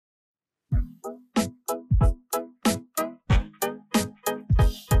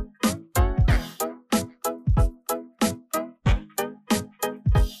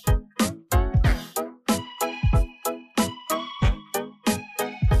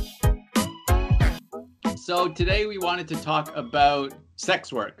So today we wanted to talk about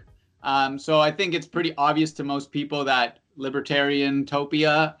sex work. So I think it's pretty obvious to most people that libertarian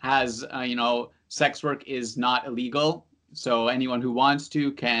topia has, sex work is not illegal. So anyone who wants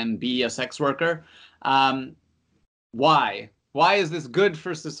to can be a sex worker. Why? Why is this good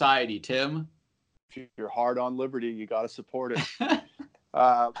for society, Tim? If you're hard on liberty, you got to support it. Sorry,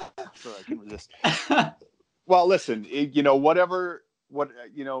 I can resist. Well, listen,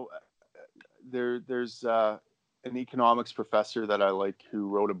 there's an economics professor that I like who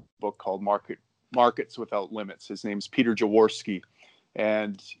wrote a book called Markets Without Limits. His name's Peter Jaworski,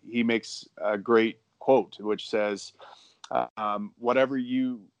 and he makes a great quote which says, whatever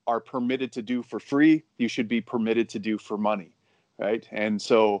you are permitted to do for free, you should be permitted to do for money, right? And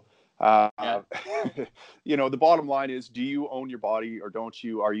so the bottom line is, do you own your body or don't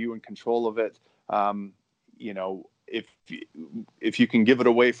you? Are you in control of it? If you can give it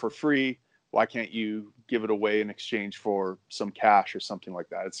away for free, why can't you give it away in exchange for some cash or something like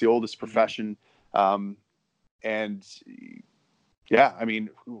that? It's the oldest profession. And yeah, I mean,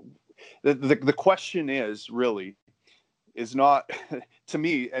 the question is not to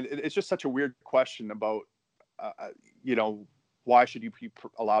me, and it's just such a weird question about, why should you be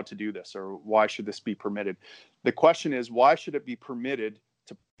allowed to do this, or why should this be permitted? The question is, why should it be permitted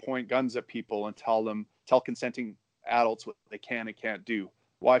to point guns at people and tell consenting adults what they can and can't do?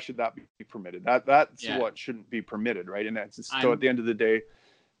 Why should that be permitted? That's what shouldn't be permitted, right? And so at the end of the day,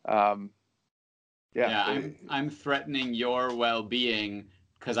 I'm threatening your well-being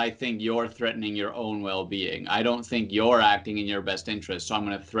because I think you're threatening your own well-being. I don't think you're acting in your best interest, so I'm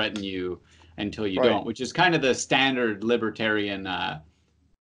going to threaten you until you don't, which is kind of the standard libertarian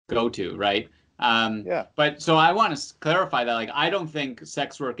go-to, right? But so I want to clarify that, I don't think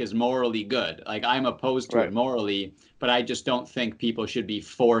sex work is morally good. I'm opposed to it morally, but I just don't think people should be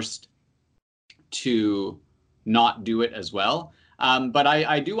forced to not do it as well. But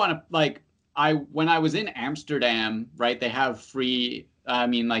I do want to, when I was in Amsterdam, right, they have free,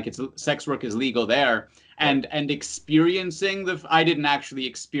 sex work is legal there. And experiencing I didn't actually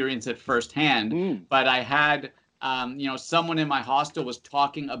experience it firsthand, but I had, someone in my hostel was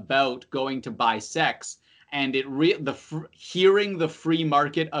talking about going to buy sex, and hearing the free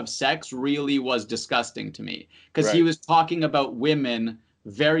market of sex really was disgusting to me, because he was talking about women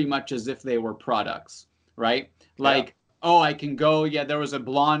very much as if they were products, right? Oh, I can go. Yeah, there was a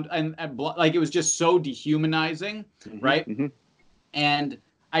blonde, and it was just so dehumanizing, right? Mm-hmm. And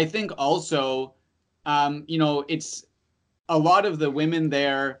I think also, it's a lot of the women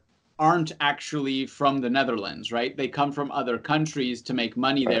there aren't actually from the Netherlands, right? They come from other countries to make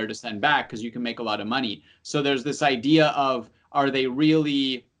money there to send back, because you can make a lot of money. So there's this idea of, are they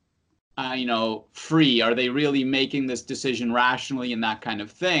really, free? Are they really making this decision rationally and that kind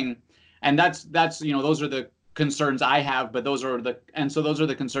of thing? And that's those are the concerns I have, but those are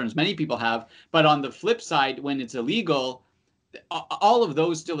the concerns many people have. But on the flip side, when it's illegal, all of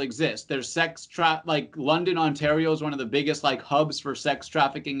those still exist. There's London, Ontario is one of the biggest hubs for sex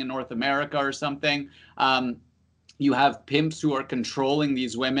trafficking in North America or something. You have pimps who are controlling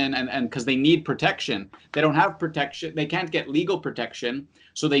these women, and because they need protection. They don't have protection. They can't get legal protection,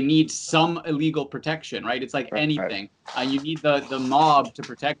 so they need some illegal protection, right? It's like anything. You need the mob to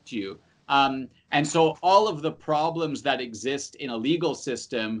protect you. And so all of the problems that exist in a legal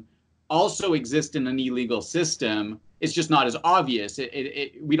system also exist in an illegal system. It's just not as obvious.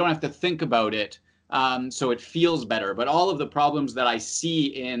 We don't have to think about it, so it feels better. But all of the problems that I see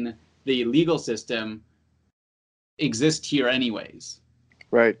in the legal system exist here anyways.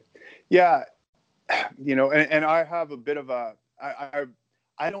 Right. Yeah. And I have a bit of I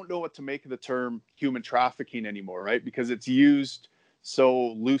don't know what to make of the term human trafficking anymore, right? Because it's used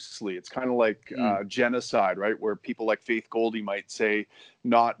so loosely. It's kind of like genocide, right? Where people like Faith Goldie might say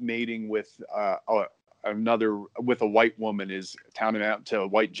not mating with a white woman is tantamount to a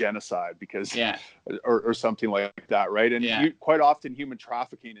white genocide, because or something like that, right? And quite often human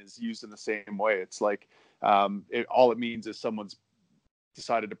trafficking is used in the same way. It's like all it means is someone's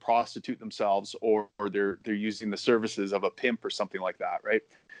decided to prostitute themselves, or they're using the services of a pimp or something like that, right?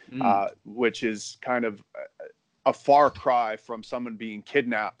 Which is kind of a far cry from someone being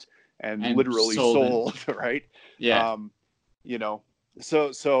kidnapped and literally sold right?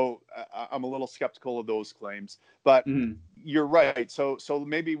 So I'm a little skeptical of those claims, but you're right. So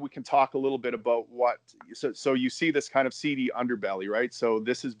maybe we can talk a little bit about so you see this kind of seedy underbelly, right? So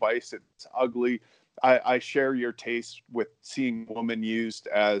this is vice. It's ugly. I share your taste with seeing women used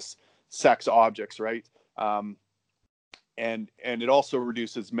as sex objects, right? And it also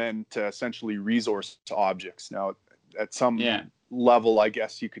reduces men to essentially resource objects. Now, at some level, I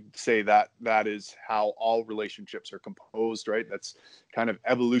guess you could say that that is how all relationships are composed, right? That's kind of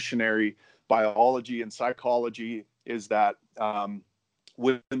evolutionary biology and psychology, is that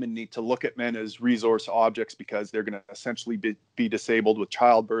women need to look at men as resource objects because they're going to essentially be disabled with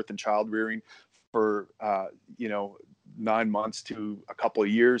childbirth and child rearing for 9 months to a couple of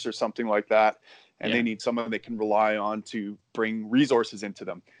years or something like that, and they need someone they can rely on to bring resources into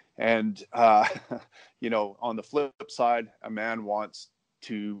them. And on the flip side, a man wants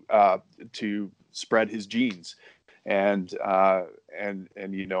to spread his genes, and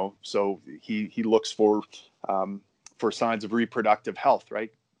so he looks for signs of reproductive health,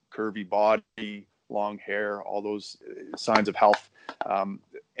 right? Curvy body, long hair, all those signs of health,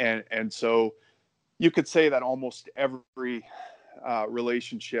 and so you could say that almost every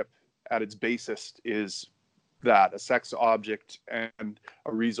relationship at its basis is that, a sex object and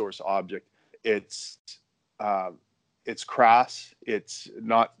a resource object. It's crass. It's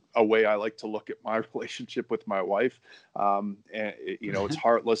not a way I like to look at my relationship with my wife. And it's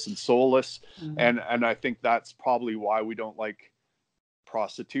heartless and soulless. And I think that's probably why we don't like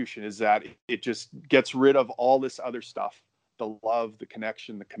prostitution, is that it just gets rid of all this other stuff, the love, the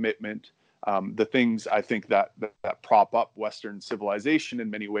connection, the commitment, the things I think that prop up Western civilization in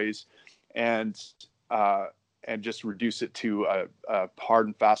many ways, and just reduce it to a hard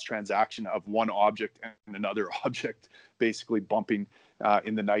and fast transaction of one object and another object basically bumping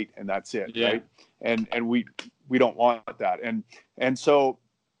in the night, and that's it, right? And we don't want that. And so,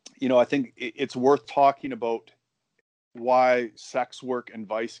 I think it's worth talking about why sex work and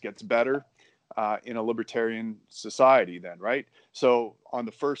vice gets better in a libertarian society then, right? So on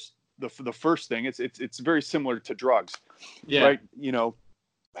the first thing, it's very similar to drugs, right?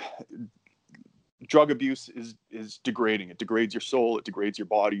 Drug abuse is degrading. It degrades your soul, it degrades your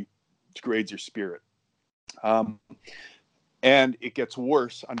body, it degrades your spirit. And it gets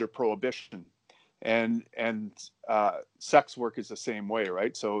worse under prohibition. And sex work is the same way,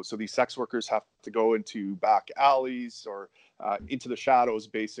 right? So these sex workers have to go into back alleys or into the shadows,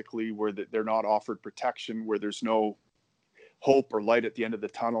 basically, where they're not offered protection, where there's no hope or light at the end of the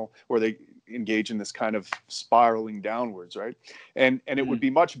tunnel, where they engage in this kind of spiraling downwards, right? And it would be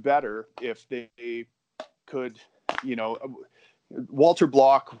much better if they could, Walter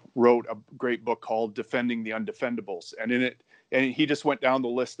Block wrote a great book called Defending the Undefendables, and in it, and he just went down the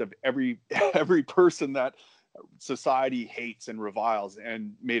list of every person that society hates and reviles,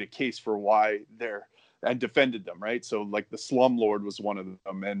 and made a case for why and defended them, right? So like the slumlord was one of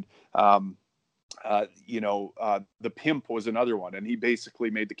them, and the pimp was another one, and he basically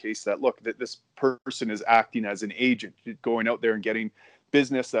made the case that, look, that this person is acting as an agent, going out there and getting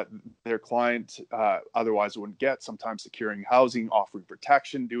business that their client otherwise wouldn't get, sometimes securing housing, offering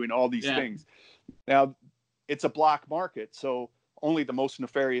protection, doing all these things. Now, it's a black market, so only the most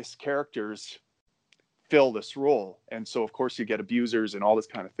nefarious characters fill this role, and so of course you get abusers and all this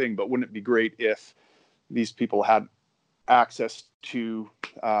kind of thing. But wouldn't it be great if these people had access to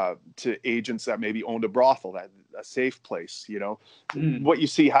agents that maybe owned a brothel, a safe place? What you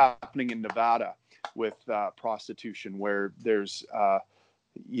see happening in Nevada with prostitution, where there's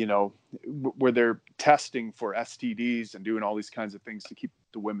where they're testing for STDs and doing all these kinds of things to keep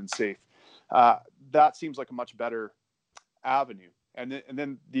the women safe. That seems like a much better avenue. And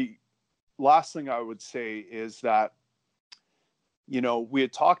then the last thing I would say is that, we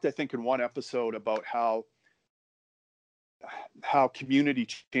had talked, I think, in one episode about how community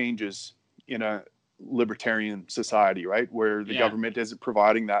changes in a libertarian society, right? Where the government isn't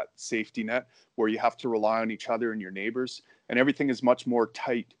providing that safety net, where you have to rely on each other and your neighbors, and everything is much more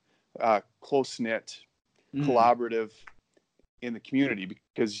tight, close-knit, collaborative in the community,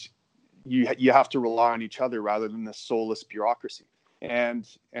 because you have to rely on each other rather than the soulless bureaucracy. And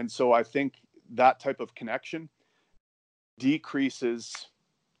so I think that type of connection decreases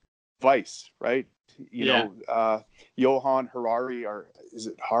vice, right? Johann Harari, or is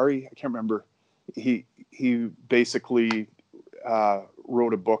it Hari? I can't remember. He basically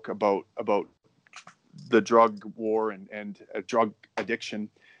wrote a book about the drug war and drug addiction,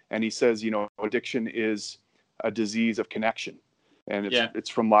 and he says, addiction is a disease of connection, and it's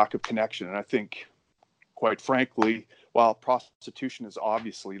from lack of connection. And I think, quite frankly, while prostitution is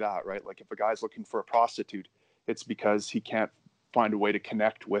obviously that, right? Like if a guy's looking for a prostitute, it's because he can't find a way to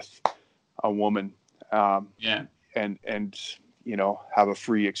connect with a woman, and have a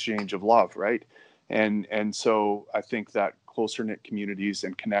free exchange of love, right? And so I think that closer knit communities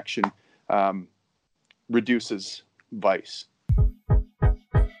and connection reduces vice.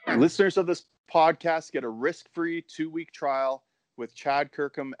 Listeners of this podcast get a risk-free 2-week trial with Chad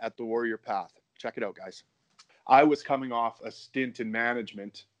Kirkham at The Warrior Path. Check it out, guys. I was coming off a stint in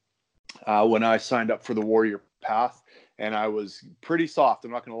management when I signed up for the Warrior Path, and I was pretty soft.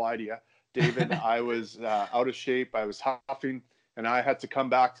 I'm not going to lie to you, David. I was out of shape. I was huffing, and I had to come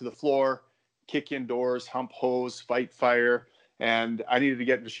back to the floor, kick indoors, hump hose, fight fire, and I needed to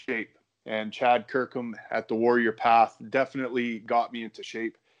get into shape. And Chad Kirkham at the Warrior Path definitely got me into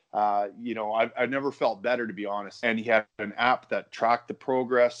shape. I've never felt better, to be honest. And he had an app that tracked the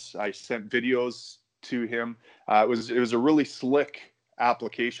progress. I sent videos to him. It was a really slick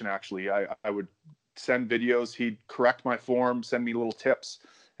application, actually. I would send videos. He'd correct my form, send me little tips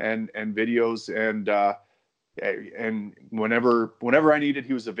and videos. And whenever I needed,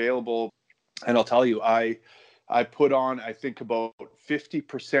 he was available. And I'll tell you, I put on, I think, about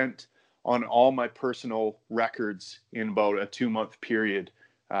 50% on all my personal records in about a 2-month period,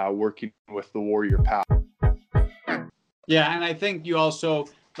 working with the Warrior Path. Yeah, and I think you also,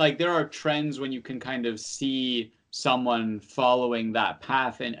 like, there are trends when you can kind of see someone following that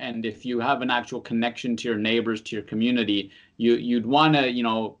path, and if you have an actual connection to your neighbors, to your community, you'd want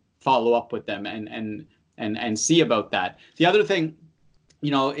to, follow up with them and see about that. The other thing,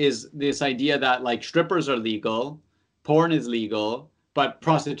 is this idea that, like, strippers are legal, porn is legal, but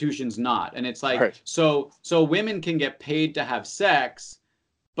prostitution's not. And it's like, right. so women can get paid to have sex,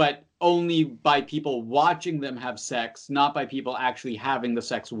 but only by people watching them have sex, not by people actually having the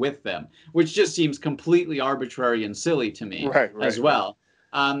sex with them, which just seems completely arbitrary and silly to me as well.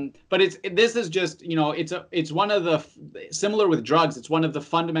 But this is just, it's one of the, similar with drugs, it's one of the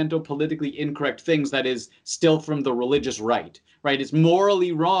fundamental politically incorrect things that is still from the religious right? It's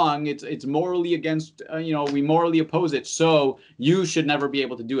morally wrong. It's morally against, we morally oppose it. So you should never be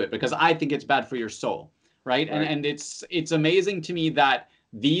able to do it because I think it's bad for your soul. Right. And it's amazing to me that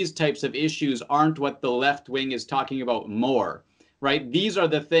these types of issues aren't what the left wing is talking about more, right? These are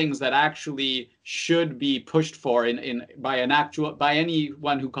the things that actually should be pushed for by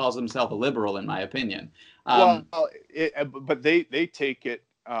anyone who calls himself a liberal, in my opinion. But they take it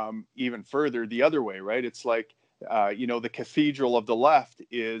even further the other way, right? It's like, the cathedral of the left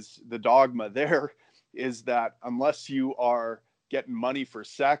is the dogma there is that unless you are getting money for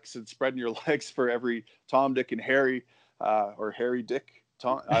sex and spreading your legs for every Tom, Dick, and Harry, or Harry, Dick,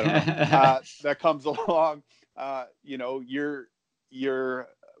 Tom, I don't know, that comes along, you're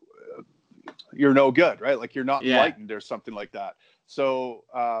no good, right? Like you're not enlightened or something like that. So,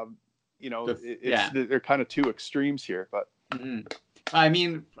 they're kind of two extremes here, but. Mm-hmm. I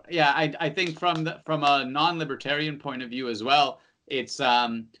mean, yeah, I think from a non-libertarian point of view as well, it's,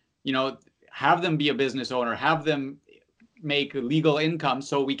 have them be a business owner, have them make legal income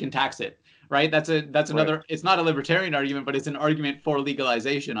so we can tax it. Right. That's another. Right. It's not a libertarian argument, but it's an argument for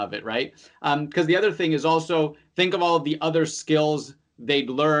legalization of it. Right. Because the other thing is also think of all of the other skills they'd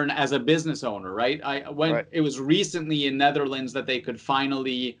learn as a business owner. Right. It was recently in Netherlands that they could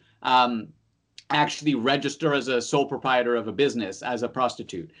finally actually register as a sole proprietor of a business as a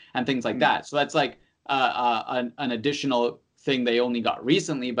prostitute and things like that. So that's like an additional thing they only got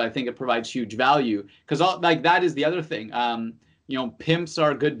recently, but I think it provides huge value because that is the other thing. Pimps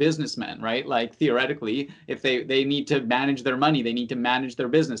are good businessmen, right? Like theoretically, if they need to manage their money, they need to manage their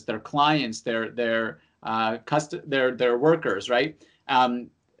business, their clients, their workers, right?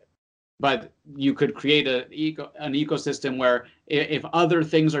 But you could create an ecosystem where if other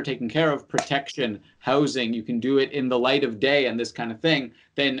things are taken care of, protection, housing, you can do it in the light of day and this kind of thing,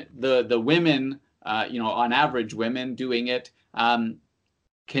 then the women, on average, women doing it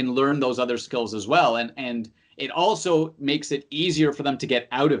can learn those other skills as well. And it also makes it easier for them to get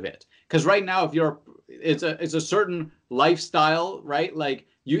out of it. Because right now, it's a certain lifestyle, right? Like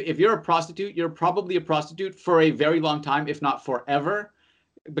if you're a prostitute, you're probably a prostitute for a very long time, if not forever,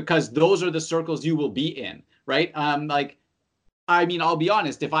 because those are the circles you will be in, right? I'll be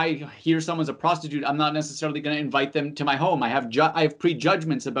honest, if I hear someone's a prostitute, I'm not necessarily going to invite them to my home. I have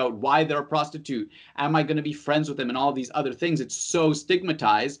prejudgments about why they're a prostitute. Am I going to be friends with them and all these other things? It's so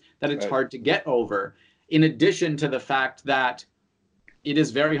stigmatized that it's hard to get over. In addition to the fact that it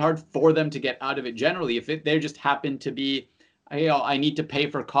is very hard for them to get out of it generally. If they just happen to be, I need to pay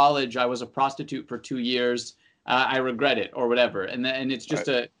for college, I was a prostitute for 2 years, I regret it or whatever. And it's just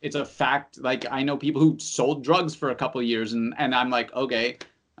it's a fact. Like I know people who sold drugs for a couple of years and I'm like, okay,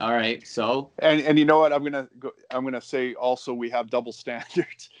 all right. So, and you know what, I'm going to say also, we have double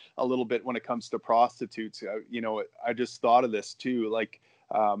standards a little bit when it comes to prostitutes. I just thought of this too. Like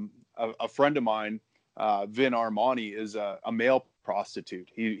a friend of mine, Vin Armani, is a male prostitute.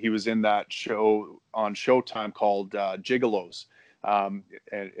 He was in that show on Showtime called Gigolos. And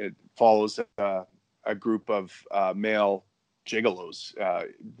it follows a group of male gigolos,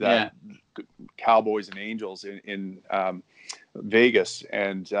 that cowboys and angels in Vegas.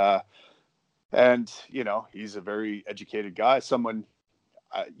 And you know, he's a very educated guy. Someone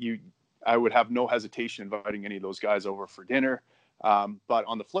I would have no hesitation inviting any of those guys over for dinner. But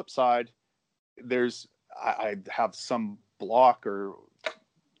on the flip side, I have some block or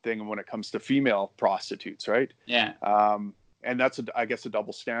thing when it comes to female prostitutes, right? Yeah. And that's I guess a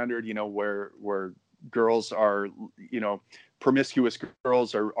double standard, you know, where girls are, you know, promiscuous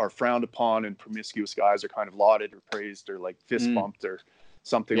girls are frowned upon, and promiscuous guys are kind of lauded or praised or like fist bumped or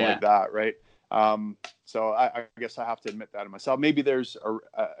something like that, right? So I guess I have to admit that to myself. Maybe there's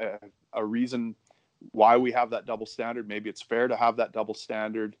a reason why we have that double standard. Maybe it's fair to have that double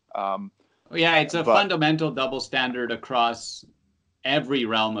standard. Yeah, it's a fundamental double standard across every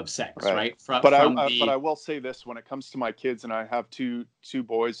realm of sex, right? But I will say this: when it comes to my kids, and I have two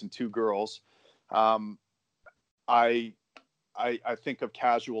boys and two girls, I think of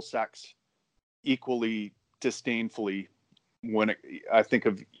casual sex equally disdainfully when I think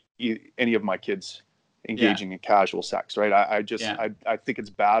of any of my kids engaging in casual sex, right? I think it's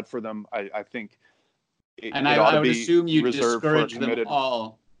bad for them. I think I would assume you discourage them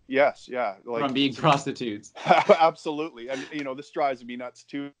all. Yes, yeah. From being prostitutes. Absolutely. And, you know, this drives me nuts,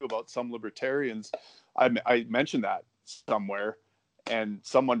 too, about some libertarians. I mentioned that somewhere, and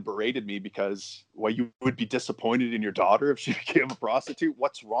someone berated me because, well, you would be disappointed in your daughter if she became a prostitute.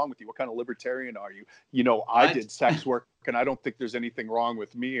 What's wrong with you? What kind of libertarian are you? You know, I did sex work, and I don't think there's anything wrong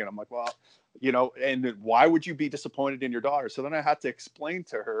with me. And I'm like, well, you know, and why would you be disappointed in your daughter? So then I had to explain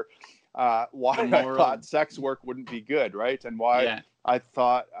to her why I thought sex work wouldn't be good, right? And why I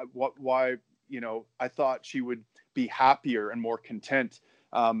thought I thought she would be happier and more content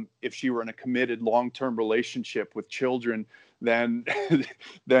if she were in a committed long-term relationship with children than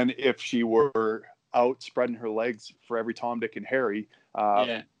if she were out spreading her legs for every Tom, Dick, and Harry,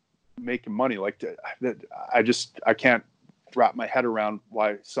 making money. Like I can't wrap my head around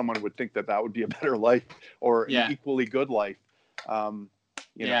why someone would think that would be a better life or an equally good life.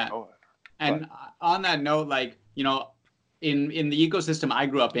 You know. And on that note, like, you know, in the ecosystem I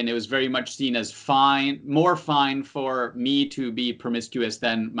grew up in, it was very much seen as more fine for me to be promiscuous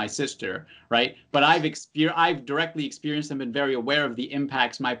than my sister, right? But I've directly experienced and been very aware of the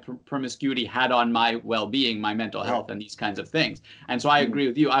impacts my promiscuity had on my well-being, my mental health, and these kinds of things. And so I agree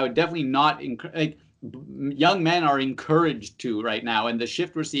with you. I would definitely not young men are encouraged to right now, and the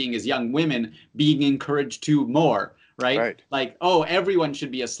shift we're seeing is young women being encouraged to more. Right? Like, oh, everyone should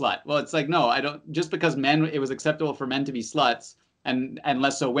be a slut. Well, it's like, no, I don't. Just because it was acceptable for men to be sluts and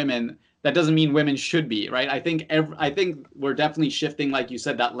less so women, that doesn't mean women should be, right? I think we're definitely shifting, like you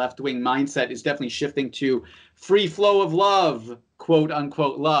said, that left-wing mindset is definitely shifting to free flow of love, quote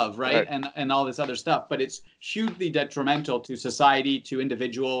unquote love, right? And all this other stuff. But it's hugely detrimental to society, to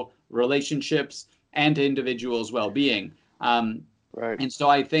individual relationships, and to individuals' well-being. And so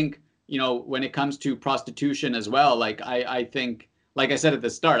I think, you know, when it comes to prostitution as well, like I think, like I said at the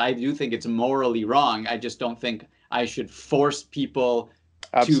start, I do think it's morally wrong. I just don't think I should force people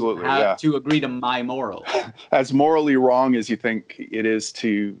to agree to my morals. As morally wrong as you think it is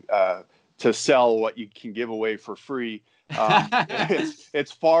to sell what you can give away for free,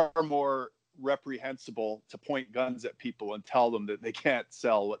 it's far more reprehensible to point guns at people and tell them that they can't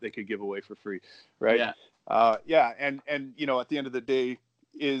sell what they could give away for free, right? And you know, at the end of the day,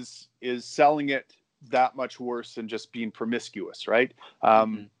 is selling it that much worse than just being promiscuous, right?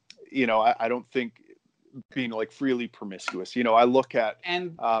 You know, I don't think being like freely promiscuous, you know, I look at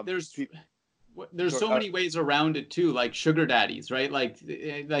there's so many ways around it too, like sugar daddies, right? Like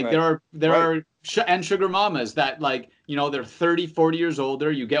there are and sugar mamas that, like, you know, they're 30, 40 years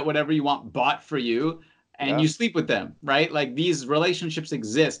older, you get whatever you want bought for you, and you sleep with them, right? Like, these relationships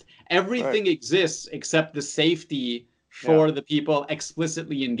exist. Everything exists except the safety for the people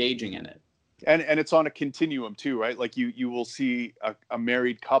explicitly engaging in it. And it's on a continuum too, right? Like you will see a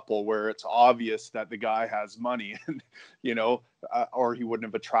married couple where it's obvious that the guy has money, and you know, or he wouldn't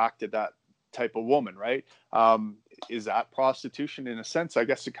have attracted that type of woman, right? Is that prostitution? In a sense, I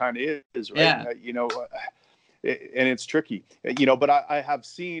guess it kind of is, right? You know, and it's tricky, you know. But I have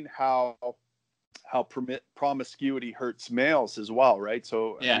seen how promiscuity hurts males as well, right?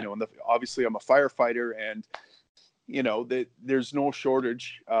 So you know, obviously I'm a firefighter, and you know, there's no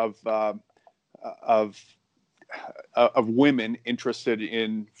shortage of women interested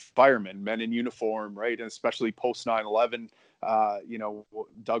in firemen, men in uniform, right? And especially post 9/11, you know,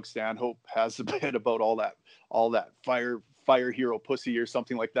 Doug Stanhope has a bit about all that fire hero pussy or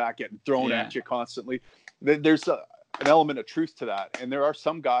something like that getting thrown at you constantly. There's an element of truth to that. And there are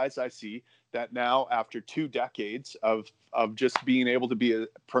some guys I see that now, after 2 decades of just being able to be a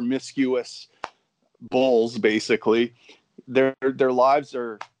promiscuous bulls, basically, their lives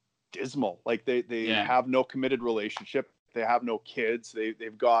are dismal. Like they have no committed relationship. They have no kids.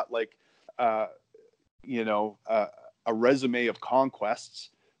 They've got like, you know, a resume of conquests,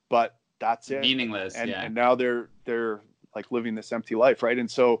 but that's it. Meaningless. And now they're like living this empty life. Right. And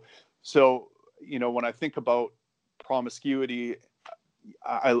so, you know, when I think about promiscuity,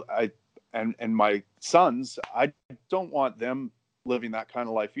 and my sons, I don't want them living that kind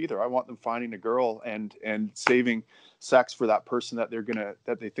of life either. I want them finding a girl and saving sex for that person that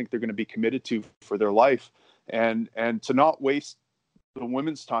they think they're going to be committed to for their life, and to not waste the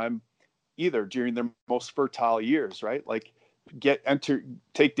women's time either during their most fertile years, right? Like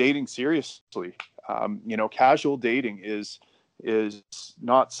take dating seriously. You know, casual dating is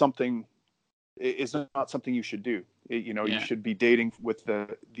not something you should do. You should be dating with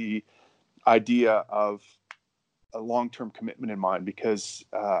the idea of a long-term commitment in mind, because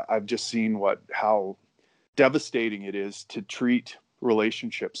I've just seen how devastating it is to treat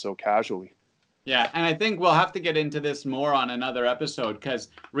relationships so casually. Yeah, and I think we'll have to get into this more on another episode, because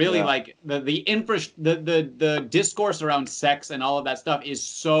really, like the discourse around sex and all of that stuff is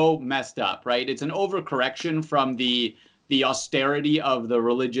so messed up, right? It's an overcorrection from the austerity of the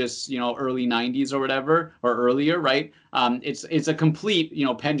religious, you know, early 90s or whatever, or earlier, right? It's a complete, you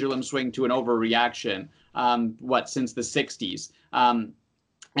know, pendulum swing to an overreaction. Since the 60s.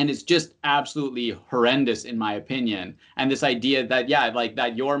 And it's just absolutely horrendous, in my opinion. And this idea that, like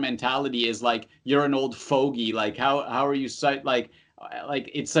that your mentality is like, you're an old fogey. Like, how are you like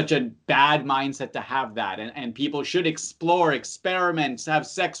it's such a bad mindset to have that. And people should explore, experiment, have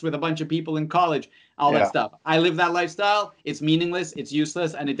sex with a bunch of people in college, all that stuff. I live that lifestyle. It's meaningless, it's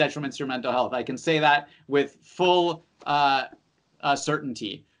useless, and it detriments your mental health. I can say that with full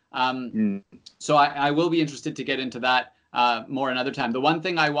certainty. So I will be interested to get into that more another time. The one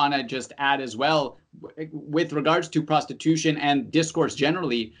thing I want to just add as well, with regards to prostitution and discourse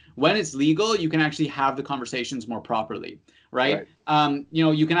generally, when it's legal, you can actually have the conversations more properly, right? You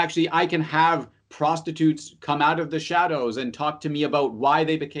know, I can have prostitutes come out of the shadows and talk to me about why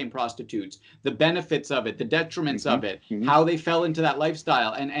they became prostitutes, the benefits of it, the detriments of it, how they fell into that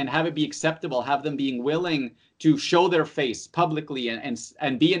lifestyle, and have it be acceptable, have them being willing to show their face publicly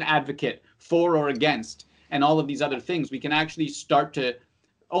and be an advocate for or against, and all of these other things. We can actually start to,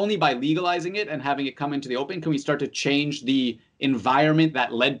 only by legalizing it and having it come into the open, can we start to change the environment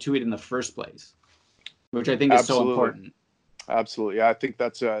that led to it in the first place, which I think is so important. Absolutely. I think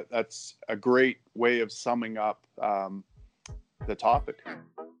that's a great way of summing up the topic.